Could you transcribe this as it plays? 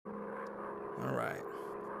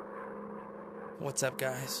What's up,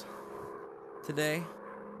 guys? Today,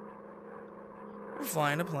 we're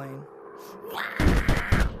flying a plane.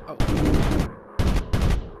 Oh.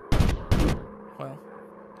 Well,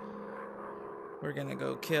 we're gonna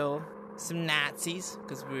go kill some Nazis,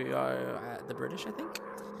 because we are the British, I think.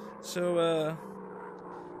 So,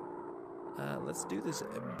 let's do this,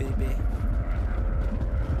 baby.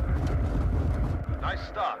 Nice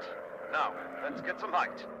start. Now, let's get some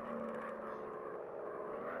height.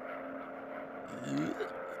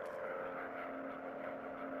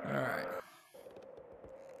 Alright.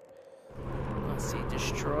 Let's see.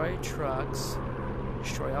 Destroy trucks.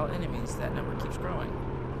 Destroy all enemies. That number keeps growing.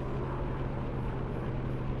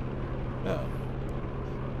 Oh.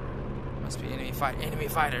 Must be enemy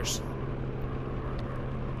fighters.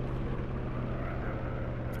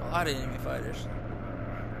 A lot of enemy fighters.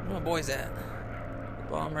 Where my boys at? The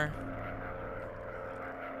bomber.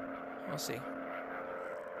 We'll see.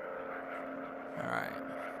 Alright.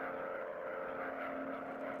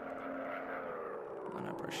 Line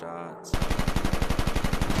up our shots. The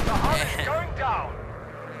hunt is going down.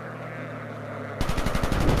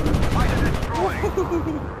 Fighter destroyed.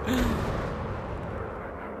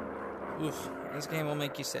 Oof. This game will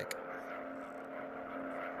make you sick.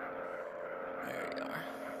 There we are.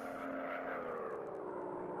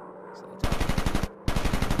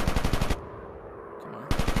 Come on.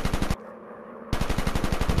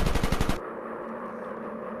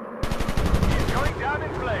 He's going down in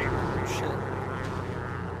flames. Oh, shit.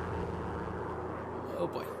 Oh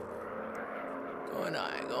boy. Going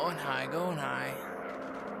high, going high, going high.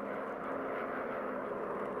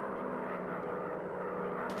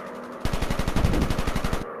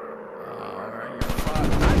 Alright, you're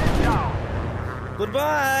fucked. And it's down.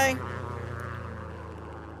 Goodbye!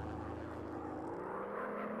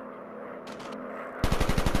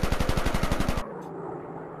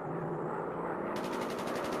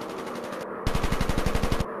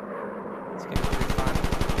 It's gonna be fun.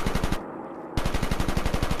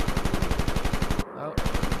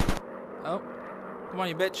 Oh. Come on,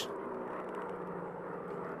 you bitch.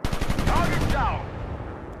 Target down.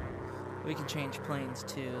 We can change planes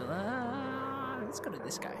too. Let's go to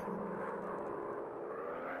this guy.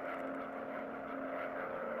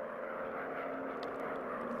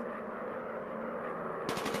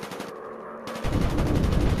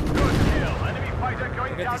 Good kill. Enemy fighter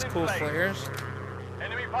going We got down these in cool flames. flares.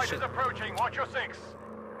 Enemy fighters Shit. approaching. Watch your six.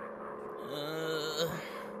 I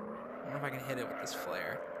wonder if I can hit it with this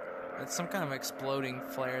flare. It's some kind of exploding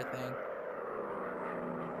flare thing.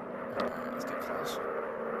 Alright, let's get close.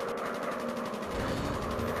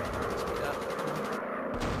 Speed up.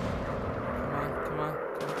 Come on.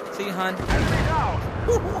 See you, hun. Enemy down.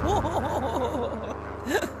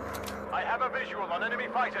 I have a visual on enemy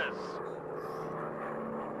fighters.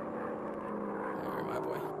 Alright, my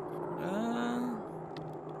boy.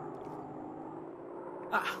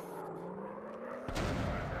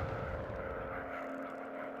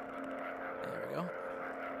 There we go.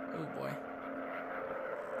 Oh boy.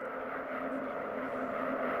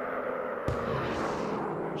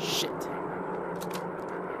 Shit.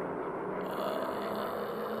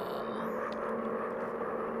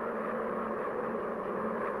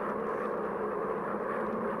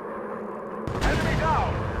 Enemy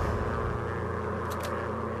down.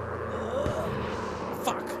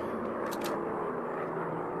 Fuck.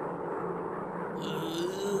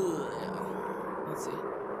 Let's see.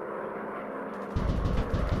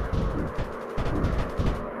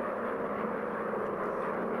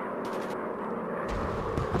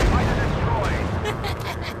 Fighter destroyed.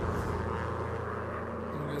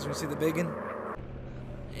 You guys want to see the biggin?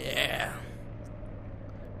 Yeah.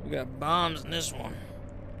 We got bombs in this one.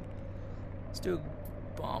 Let's do a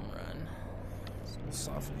bomb run. So we'll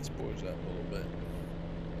soften these boys up a little bit.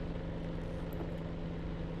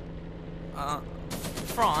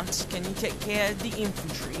 France, can you take care of the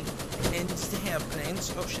infantry and the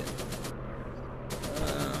airplanes? Oh shit.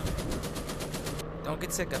 Don't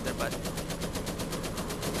get sick up there, bud.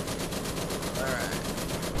 Alright.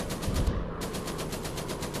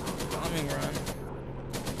 Bombing run.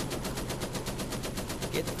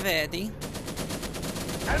 Get ready.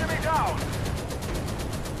 Enemy down.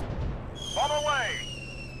 Bomb away.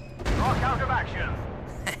 Rock out of action.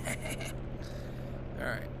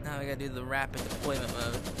 Alright, now we gotta do the rapid deployment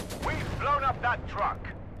mode. We've blown up that truck.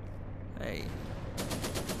 Hey,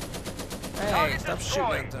 Target stop destroyed.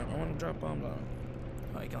 shooting at them. I wanna drop bombs on them.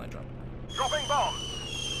 Oh, you can only drop them. Dropping bombs.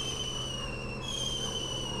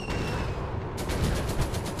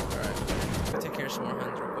 Alright, let's take care of some more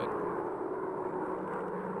Huns real quick.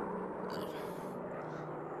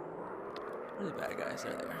 Where's the bad guys?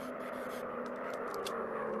 They're there.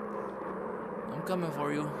 I'm coming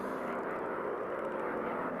for you.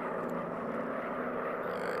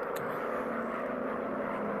 Alright, come on.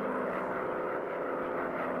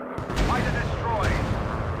 Fighter destroyed.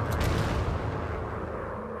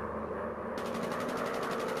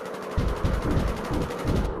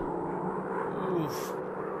 Oof.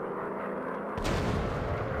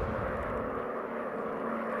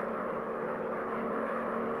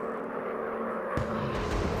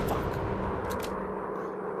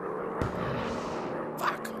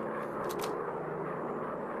 Fuck.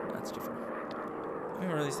 That's different. How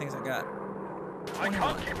many of these things I got? I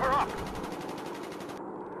can't keep her up.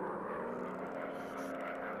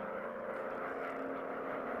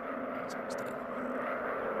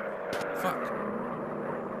 Fuck.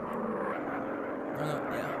 Run up,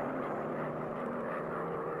 yeah.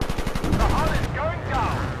 The hull is going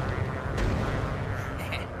down.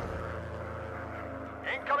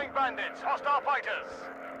 Incoming bandits, hostile fighters.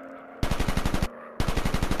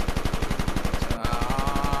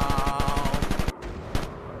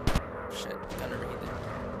 Shit, gunner right there.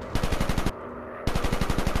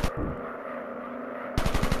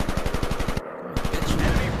 Bitch.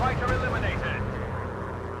 Enemy fighter eliminated.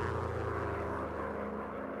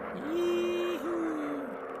 Yee-hoo.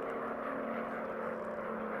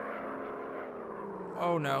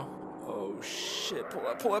 Oh no. Oh shit. Pull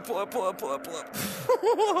up, pull up, pull up, pull up, pull up, pull up.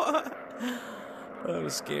 That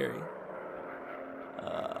was scary.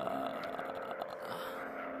 Alright.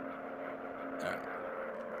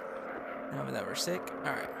 Now that we're sick.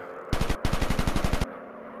 Alright.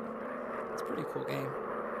 It's a pretty cool game.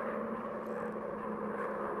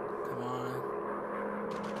 Come on.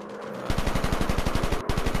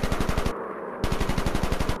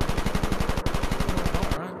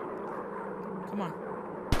 Don't run. Come on.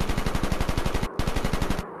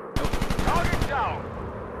 Target down.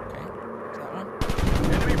 Okay. Is that one?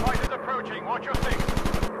 Enemy fighters approaching. Watch your six.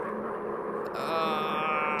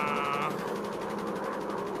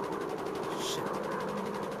 Shit.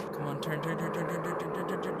 Come on, turn.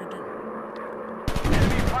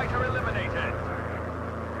 Enemy fighter eliminated.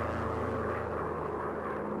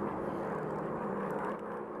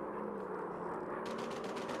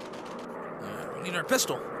 We need our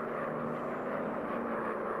pistol.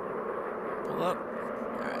 Pull up.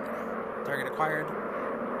 Alright. Target acquired.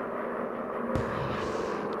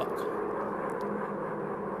 Fuck.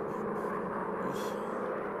 Oof.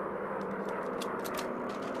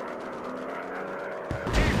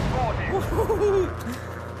 Keep sporting.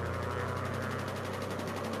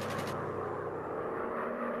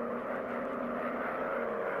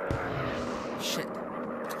 Shit.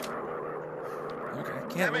 Okay,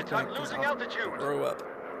 can't Damn look it, like I'm 'cause losing I'll altitude. Throw up.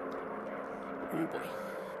 Oh boy.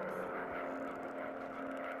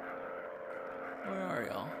 Where are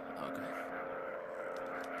y'all? Okay.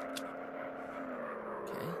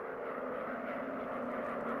 Okay.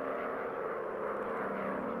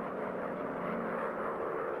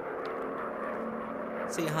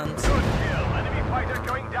 See you, Huns. Good kill. Enemy fighter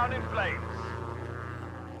going down in flames.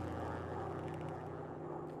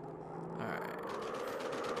 Alright.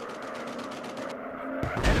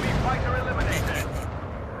 Enemy fighter eliminated.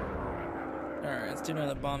 Alright, let's do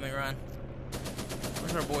another bombing run.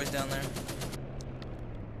 Where's our boys down there?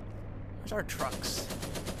 Where's our trucks?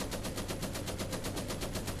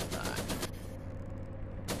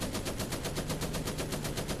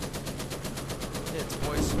 Hits,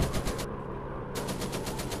 boys.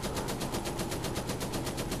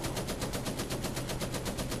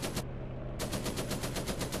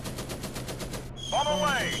 Bomb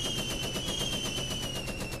away.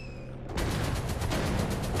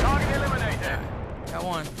 Target eliminated. Got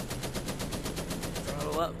one.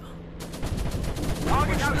 Throttle up.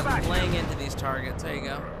 Target out of action. Laying into these targets. There you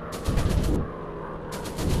go.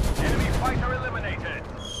 Enemy fighter eliminated.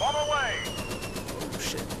 Bomb away. Oh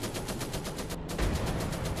shit.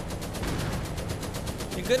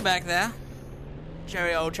 You good back there?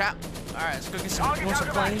 Cherry old chap. Alright, let's go get some Target more out of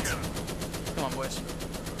planes. action. Come on, boys.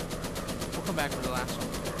 We'll come back for the last one.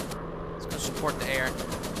 Let's go support the air.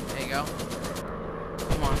 There you go.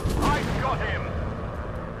 Come on. I got him.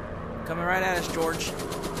 Coming right at us, George. Come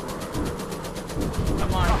The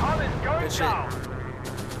on. hull is going Good shit. down.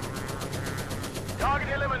 Target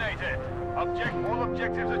eliminated. All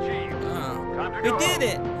objectives achieved. Time to We go did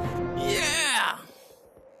home. it! Yeah!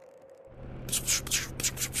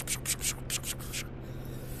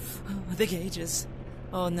 The gauges.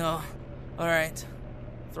 Oh no. Alright.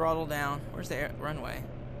 Throttle down. Where's the runway?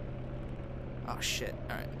 Oh shit.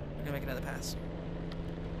 Alright. We're gonna make another pass.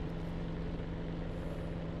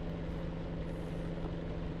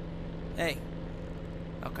 Hey.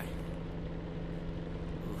 Okay.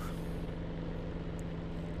 Oof.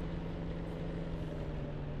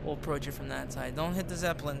 We'll approach it from that side. Don't hit the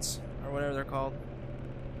Zeppelins, or whatever they're called.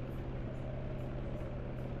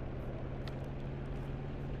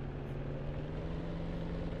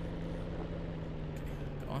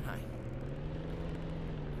 Okay, going high.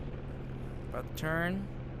 About to turn.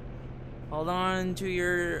 Hold on to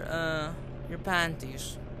your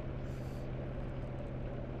panties.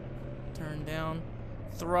 Turn down.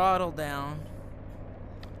 Throttle down.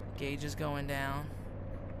 Gauge is going down.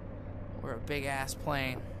 We're a big ass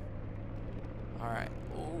plane. Alright.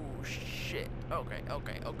 Oh shit. Okay.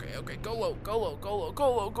 Go low.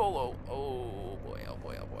 Oh boy.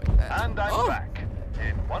 And I'm back.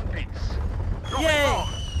 In one piece. Moving Yay! on.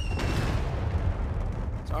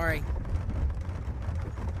 Sorry.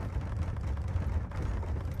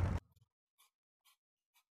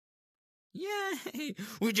 Yay!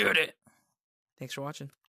 We did it! Thanks for watching.